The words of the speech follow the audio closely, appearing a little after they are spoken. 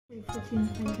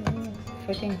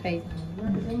14.5.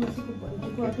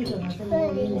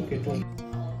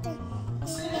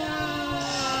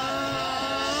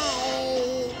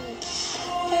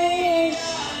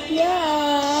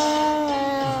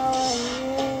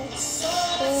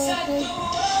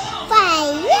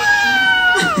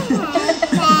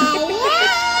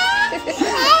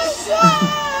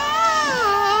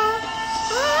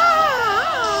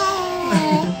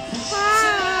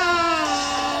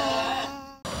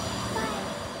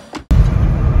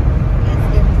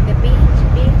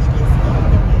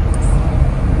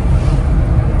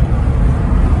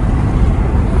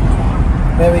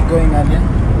 Where are we going, Alia?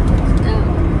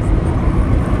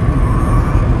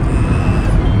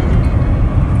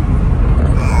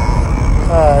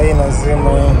 Hii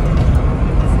nazima.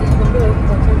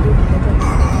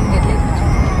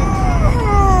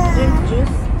 Drink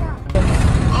juice.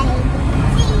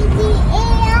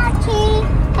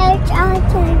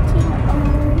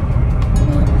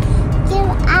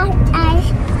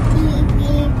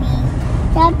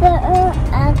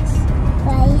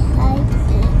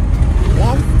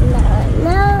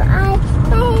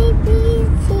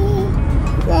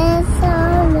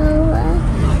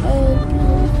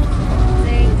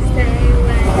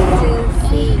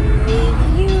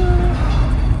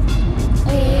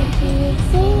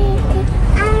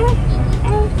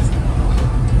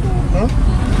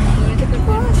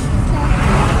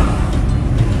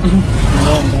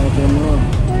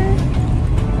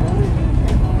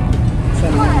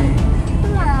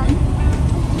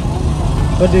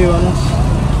 What do you want us?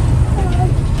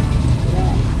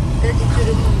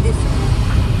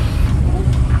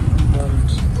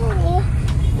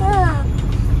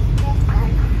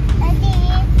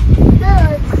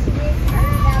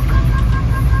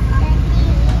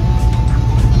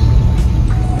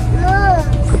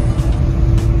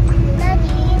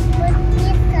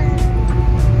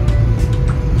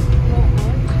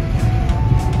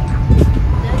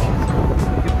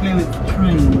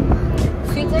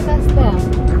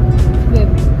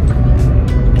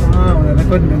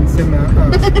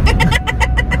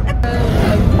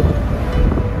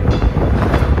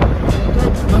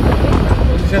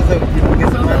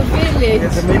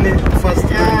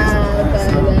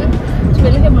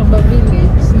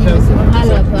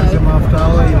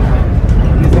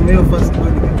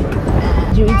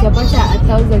 Utapata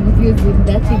 1,000 views in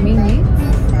 30 minutes.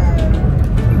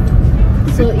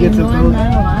 So in 1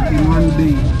 hour, in 1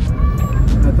 day,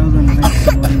 1,000 likes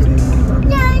in 1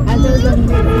 day. 1,000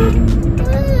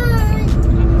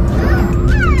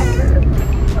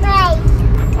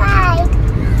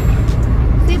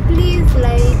 say please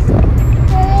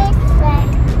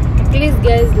please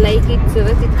guys like it so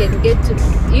that it can get to,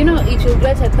 you know, it will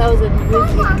get 1,000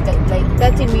 views in like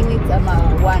 30 minutes or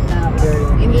 1 hour,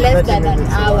 in less than an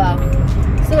hour.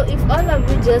 So if all of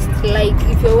you just like,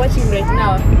 if you're watching right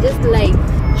now, just like,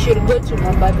 should go to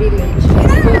Mamba Village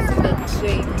and go to the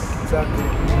train. Exactly.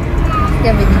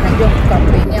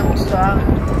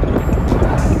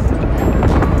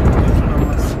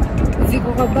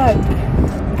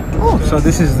 Oh, so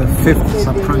this is the 5th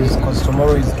surprise because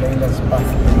tomorrow is Leila's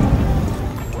birthday.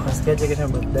 Nasikiaje kesho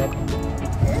birthday yako?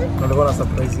 Ndio na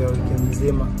surprise ya wiki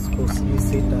nzima, siku 6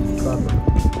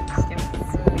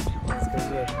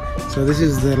 So this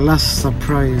is the last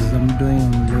surprise I'm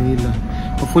doing on Leila.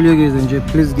 Hopefully you guys enjoy.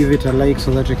 Please give it a like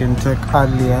so that we can take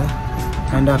earlier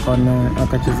and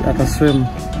swim.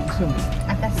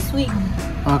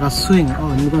 Swing.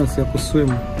 Oh, nilikuwa nasema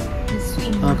kuswim.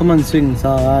 Come on, swing.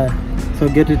 So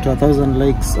get it to 1,000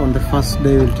 likes on the first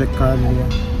day. We'll take earlier,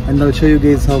 and I'll show you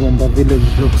guys how Mamba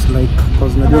Village looks like.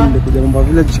 Because najua nilikuja Mamba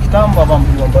Village kitambo hapa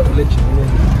Mamba Village.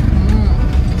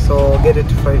 So get it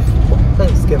to 5.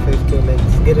 Let's get 5K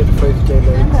likes. Get it to 5K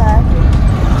likes.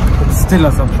 It's still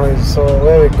a surprise. So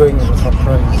where we're going is a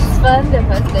surprise. It's fun the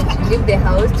fact that you leave the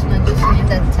house to not just in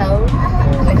that town.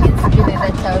 Like it's been in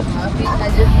that town. I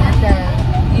just not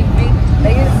evening.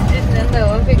 Like it's just not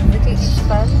it's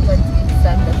fun, but it's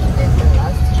sad that today is the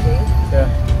last day. Yeah.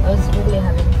 I was really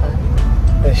having fun.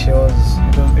 Yeah, she was.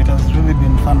 It has really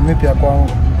been fun. Maybe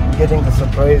getting the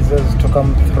surprises to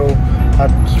come through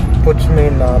had put me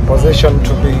in a position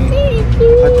to be.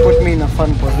 Had put me in a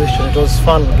fun position. It was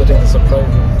fun getting the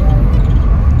surprises.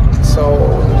 So.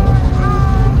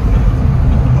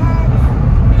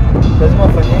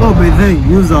 Oh, by the way,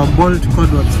 use our Bolt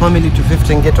code words family to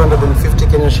 50 and get 150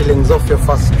 Kenyan shillings off your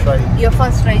first ride. Your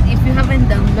first ride. If you haven't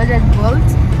downloaded Bolt,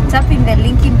 tap in the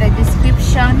link in the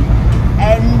description,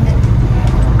 and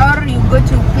or you go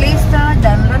to Play Store,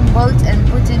 download Bolt, and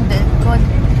put in the code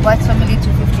words family to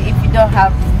 50 if you don't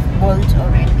have Bolt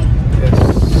already. Yes.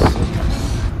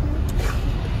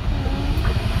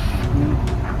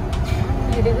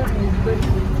 together for his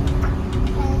birthday.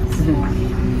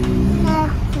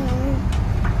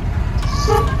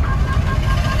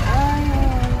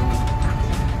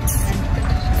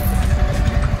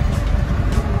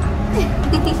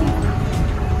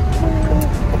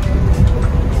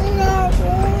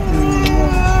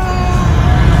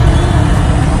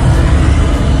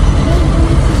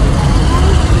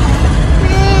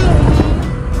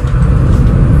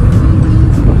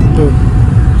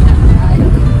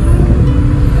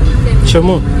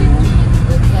 Chamu,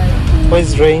 why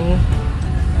is rain?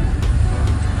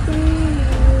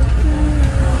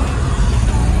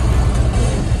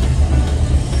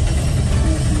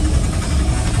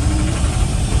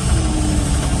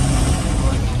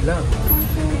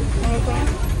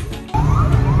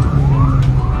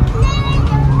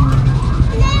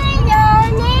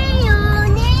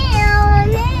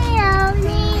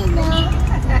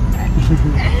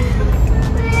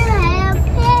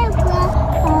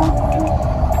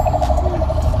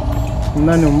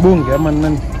 Nani mbunge ama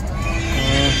nani?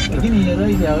 Lakini ile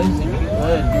rais hawezi.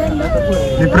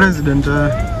 The president.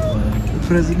 The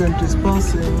president is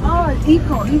passing. Oh,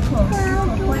 iko.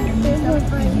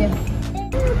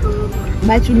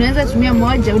 But unaweza tumia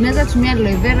moja, unaweza tumia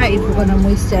aloe vera iko na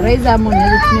moisturizer ama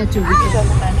unaweza tumia tu vitu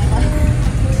kama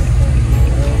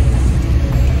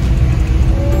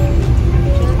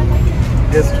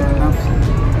Yes, tunaona.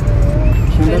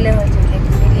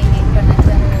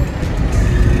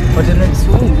 Hotel next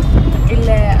one.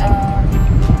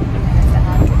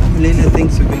 Ile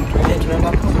things you going to get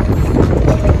tunaenda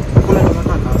kula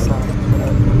tunataka sana.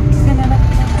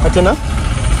 Hatuna?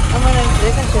 ama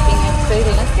naweka shopping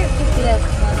experience. Nasikia kila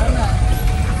naona.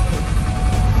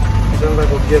 Jamba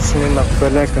kuguess nini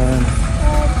nakupeleka.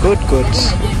 Good.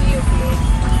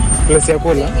 Place ya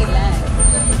kula.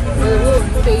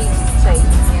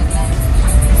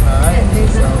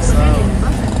 Sawa.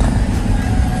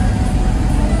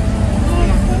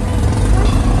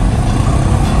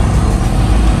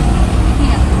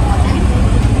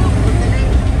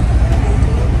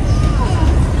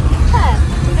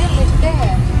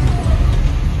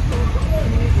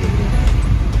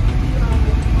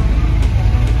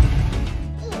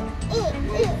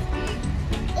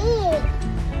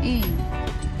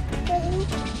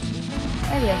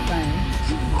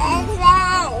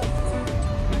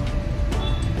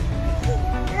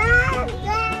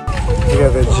 Look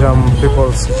at the jam,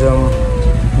 people's jam.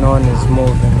 No one is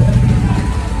moving.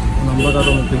 Nambaka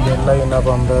tumepiga line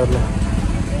hapa mbele.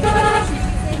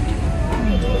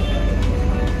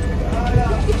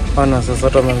 Ana sasa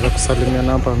tumeanza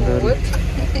kusalimiana hapa mbele.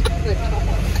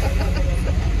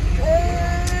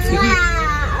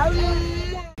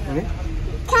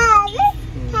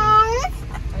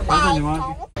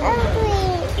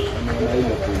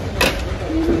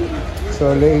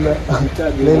 So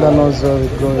Leila knows where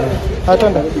we're going.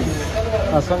 Atanda.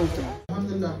 Asante.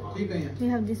 We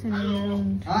have this in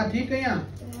around. हाँ ठीक है यहाँ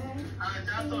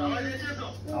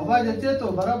आवाज अच्छे तो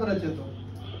बराबर अच्छे तो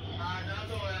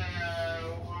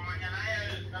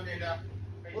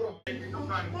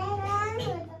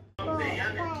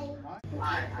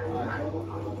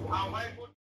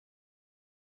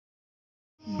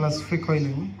Plus free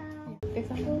coiling.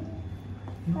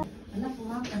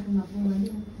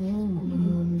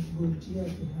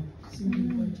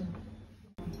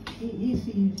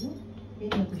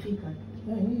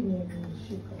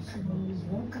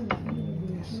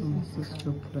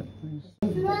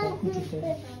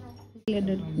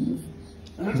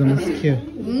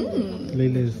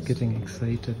 Leila is getting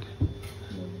excited.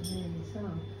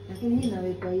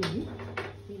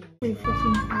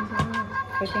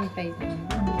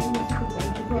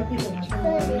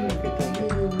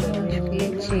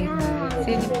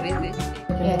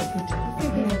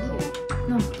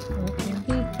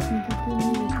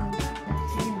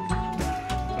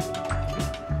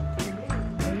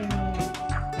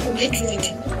 Excellent.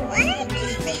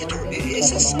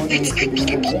 Let's not make a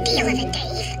big deal of it,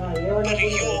 Dave. But are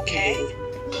you okay?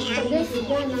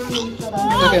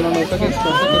 Okay, Mama, it's okay.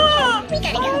 We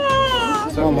gotta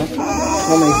go. Mama,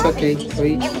 it's okay.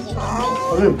 Wait.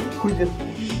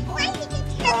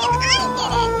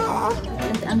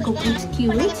 And Uncle Pete's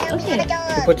cute. Okay.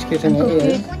 You put cute in your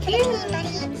ear.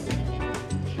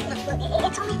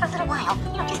 It's only for a little while.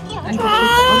 Just get over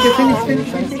Okay,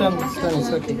 finish. It's done. It's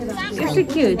okay. You're so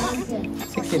cute.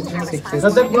 16.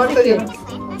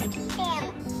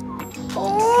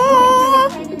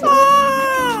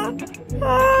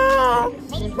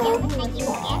 Thank you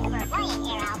again for flying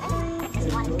here, Alvin. Just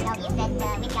wanted to tell you that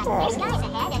we've got clear skies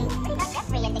ahead, and that's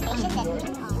every indication that...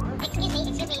 Excuse me,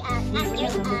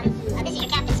 passengers. This is your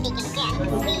captain speaking again.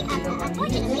 We,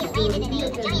 unfortunately, landed in a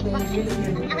giant fortress.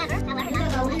 However,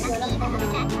 not all was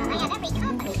unscathed. I have every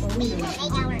confidence we will make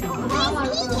our own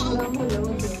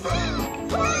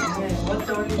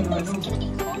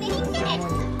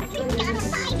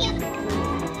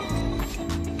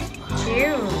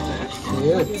Cute.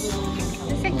 It's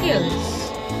so cute.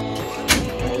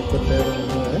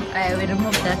 I will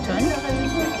remove that one.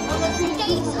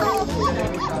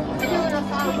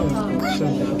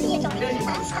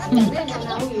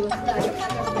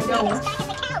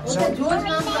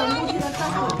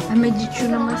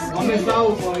 Amejichuna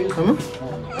masikio.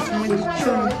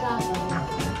 Amejichuna.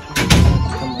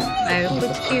 I will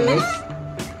put cute.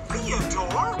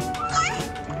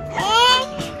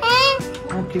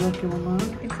 Okay, Mama.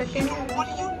 It's okay. What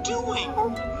are you doing?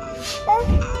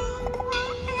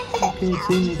 Okay,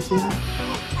 it's in.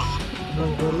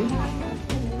 Don't worry.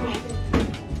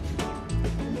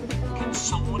 Can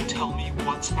someone tell me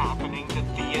what's happening to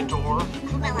Theodore?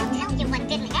 Well, I'll tell you what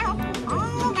didn't help.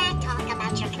 All that talk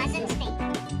about your cousin's fate.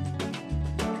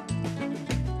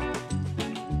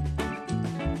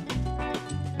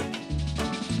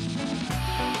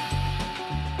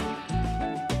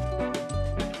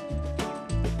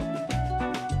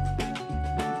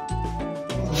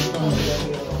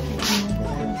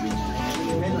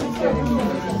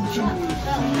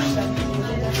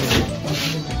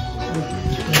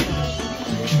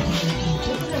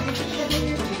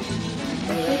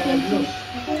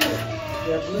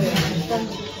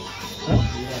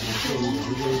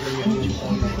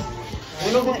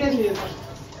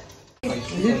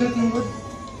 Is it looking good?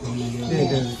 Yeah,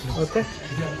 it is. Okay.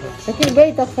 Lakini bei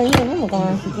itakufanyia nini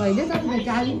kama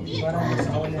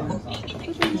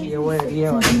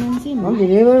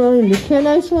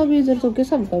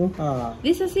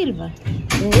This is silver.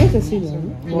 This is silver.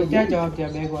 क्या जवाब दिया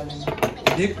बैग वाले ने?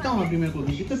 देखता हूँ अभी मेरे को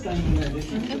भी कितना टाइम लगा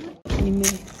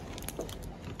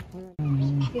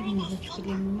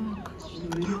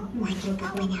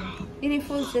Ini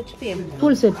full set pia.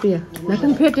 Full set pia.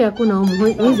 Lakini pete hakuna humu.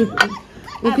 Hizi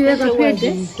ukiweka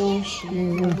pete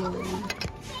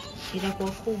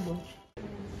Inakuwa kubwa.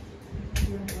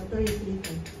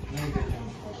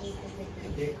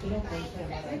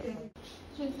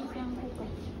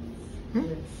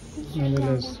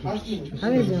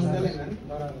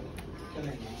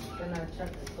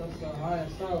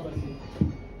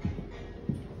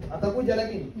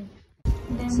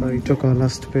 So we took our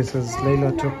last pieces.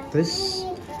 Layla took this.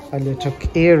 Alia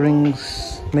took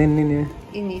earrings. Nini?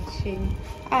 Ini chini.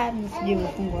 Msije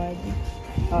mfungaji.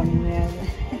 Nimeaga.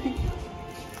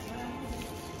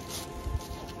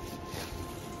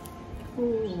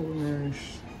 Nice.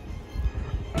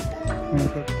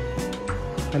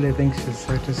 Alia thinks she's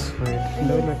satisfied.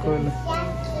 Lola cool.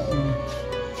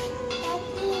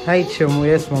 Hi Chomu,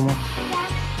 yes mama.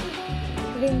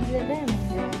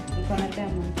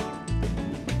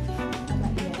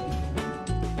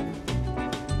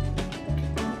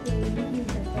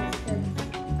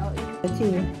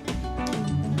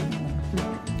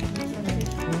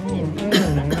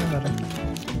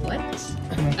 What?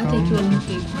 Hata ikiwa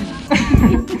mkeki.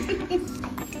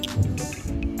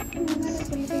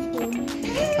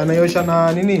 Anayosha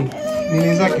na nini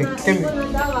zake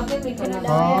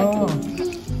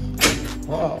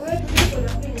wow.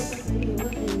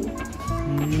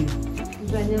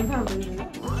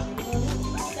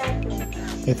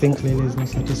 I think Lily is not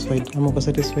satisfied. I'm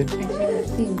satisfied.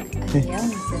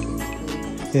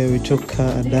 Yeah, we took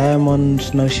a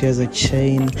diamond. Now she has a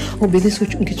chain. Oh, but this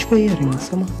ukichukua earrings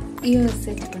sama. Hiyo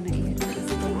set kuna earrings.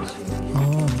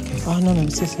 Oh, okay. Oh no,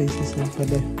 sisi.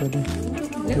 Bade.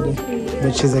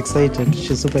 But she's excited.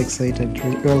 She's super excited.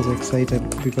 We're also excited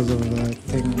because of the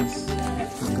things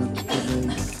we got today.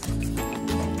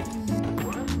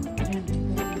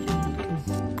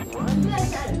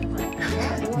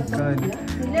 God,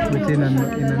 but in a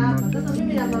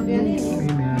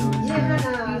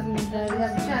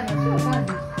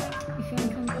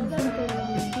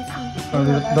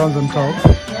Down on top.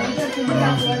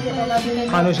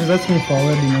 I know she's asking for a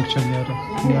wedding actually.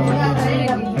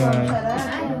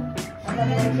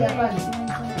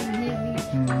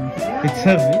 It's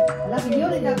heavy.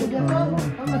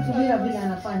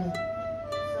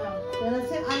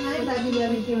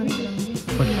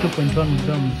 42.1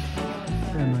 grams.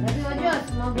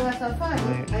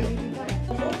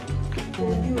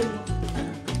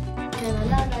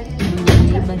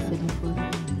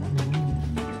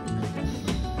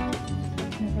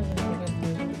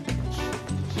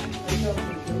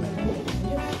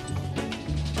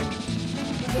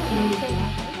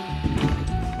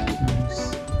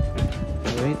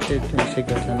 Waited and she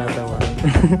got another one.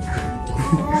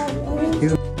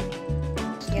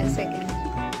 Yeah, second.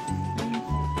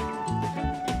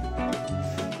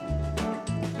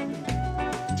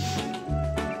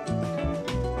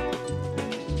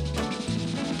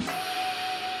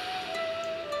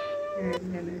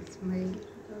 Smile.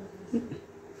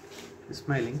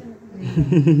 Smiling.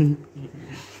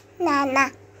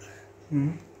 Nana.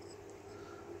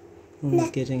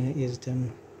 Mommy's getting her ears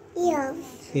done. Yeah.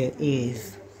 Your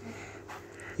ears.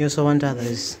 You also want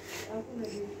others?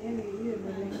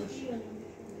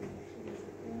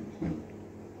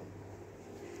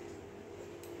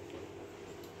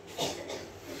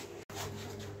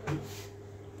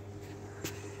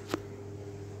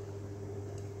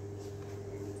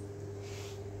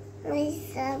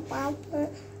 Mr. Papa,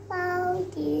 how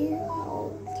do you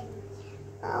hold?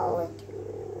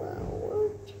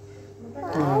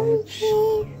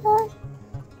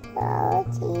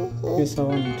 Yes, I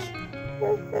want.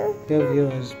 Your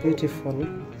viewers, beautiful.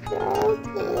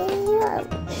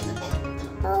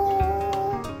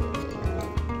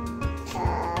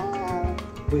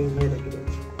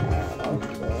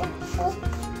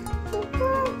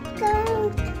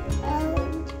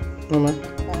 Mama,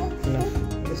 enough.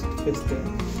 Just face there.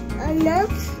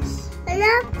 Enough,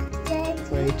 Daddy.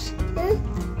 Right.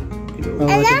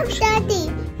 Enough, Daddy.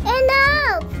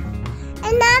 Enough.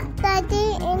 Enough, Daddy.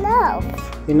 Enough.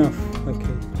 Enough.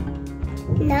 Okay.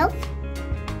 Enough.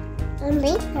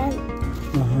 Only one.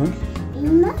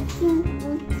 Enough.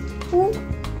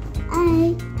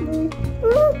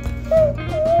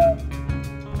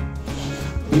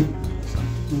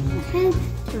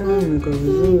 Niko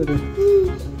vizuri.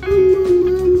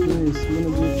 Nice.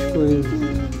 Mbona kuchukua hivi?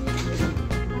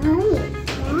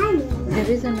 The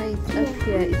reason why it's up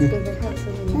here is because I have so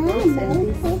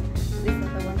many books and these are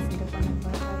the ones in the corner.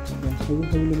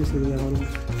 Yeah, let me see the one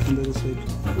on the other side.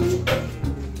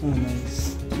 Oh, nice.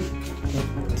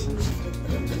 Perfect.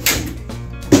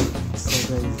 So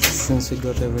guys, since we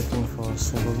got everything for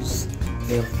ourselves,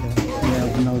 we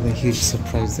have now the huge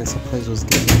surprise. The surprise was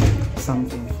getting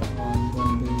something for our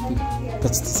unborn baby.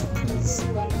 That's the surprise.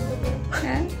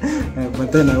 But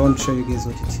then I won't show you guys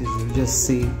what it is. You'll just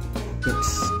see it.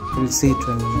 You'll see it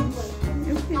when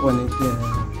it, yeah.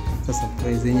 The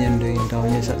surprise.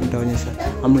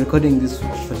 I'm recording this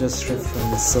for just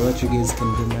reference so that you guys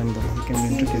can remember. You can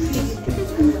introduce this.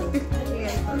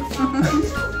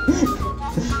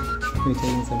 We're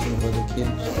telling something about the kid.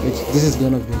 This is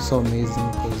gonna be so amazing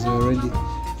because you're already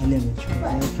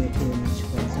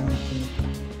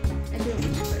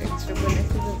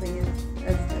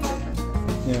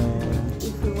yeah.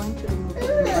 If we want to remove the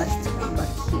bust, come back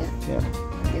here. Yeah.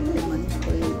 Get the money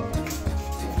for you.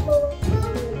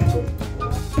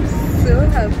 So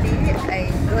happy I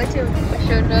got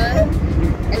emotional.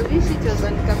 I wish it was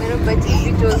on camera, but if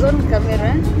it was on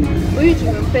camera, we would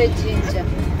prepare Ginger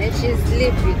and she's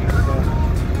sleeping.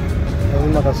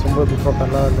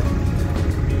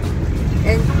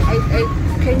 And I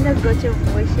kind of got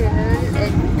emotional,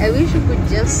 and I wish we could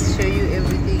just show you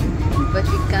everything, but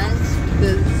we can't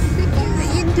because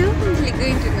you don't really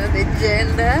going to know the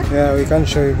gender. Yeah, we can't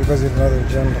show you because you know the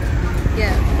gender.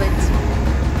 Yeah, but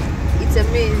it's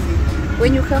amazing.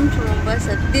 When you come to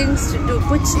Mombasa, things to do,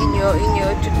 put in your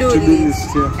to-do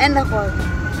list. Yeah. And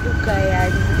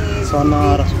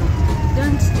Sonara.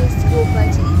 don't just go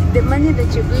party. The money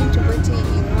that you're going to party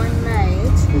in one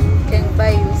night can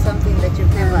buy you something that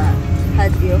you've never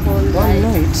had your whole life. One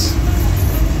night.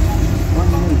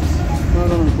 No,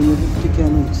 kuna vitu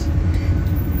night.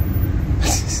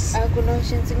 Kuna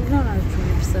options zingine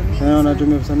wanatumia pesa mingi.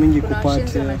 Wanatumia pesa mingi Kuna kupata.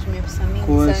 options wanatumia pesa mingi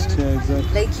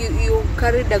Exactly. Like you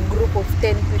carried a group of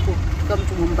 10 people to come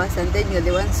to Mombasa, and then you're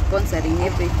the one sponsoring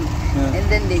everything. Yeah. And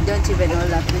then they don't even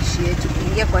all appreciate you.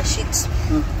 Kuingia kwa shit.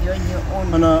 You're on your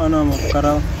own. Ana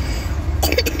makarao.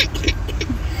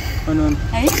 Ana.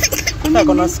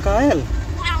 Kuna Skael.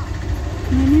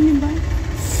 Nini mbaya?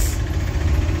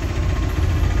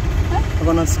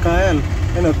 Kuna Skael.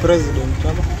 Yeye president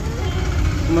hapa.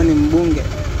 Kama ni mbunge.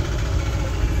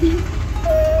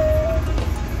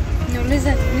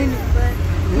 Niuliza nini mbaya?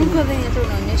 Mungu venye hata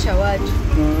unaonyesha watu.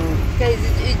 Guys,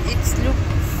 it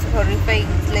looks horrifying.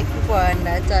 It's like people are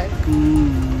under attack.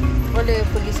 Wale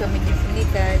polisi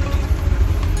wamejifunika.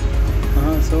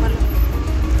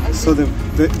 So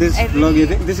this vlog, I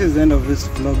think this is the end of this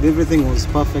vlog. Everything was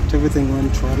perfect. Everything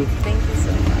went well. Thank you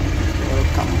so much.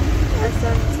 Welcome.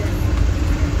 Asante.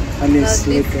 And Now it's this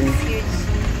sleeping. is huge.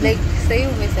 Like, say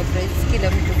you may surprise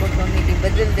kila mtu kwa family,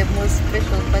 but then the most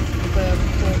special part is kwa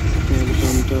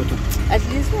mtoto. At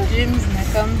least dreams na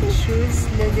come true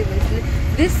slowly by slowly.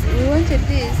 This, we wanted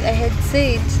this, I had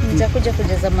said, nitakuja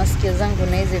kujaza masikio zangu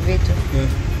na hizi vitu.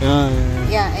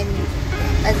 Yeah, and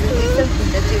as it is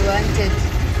something that you wanted.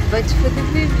 But for the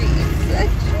baby, it's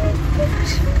such.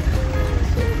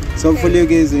 So hopefully you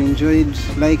guys enjoyed.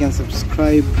 Like and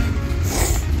subscribe.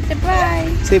 Say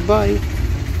bye. Say bye.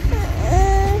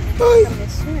 Bye.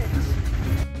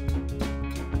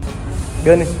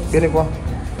 Gani kwa?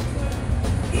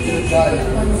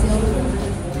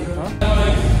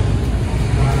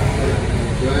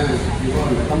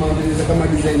 Kama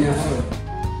design ya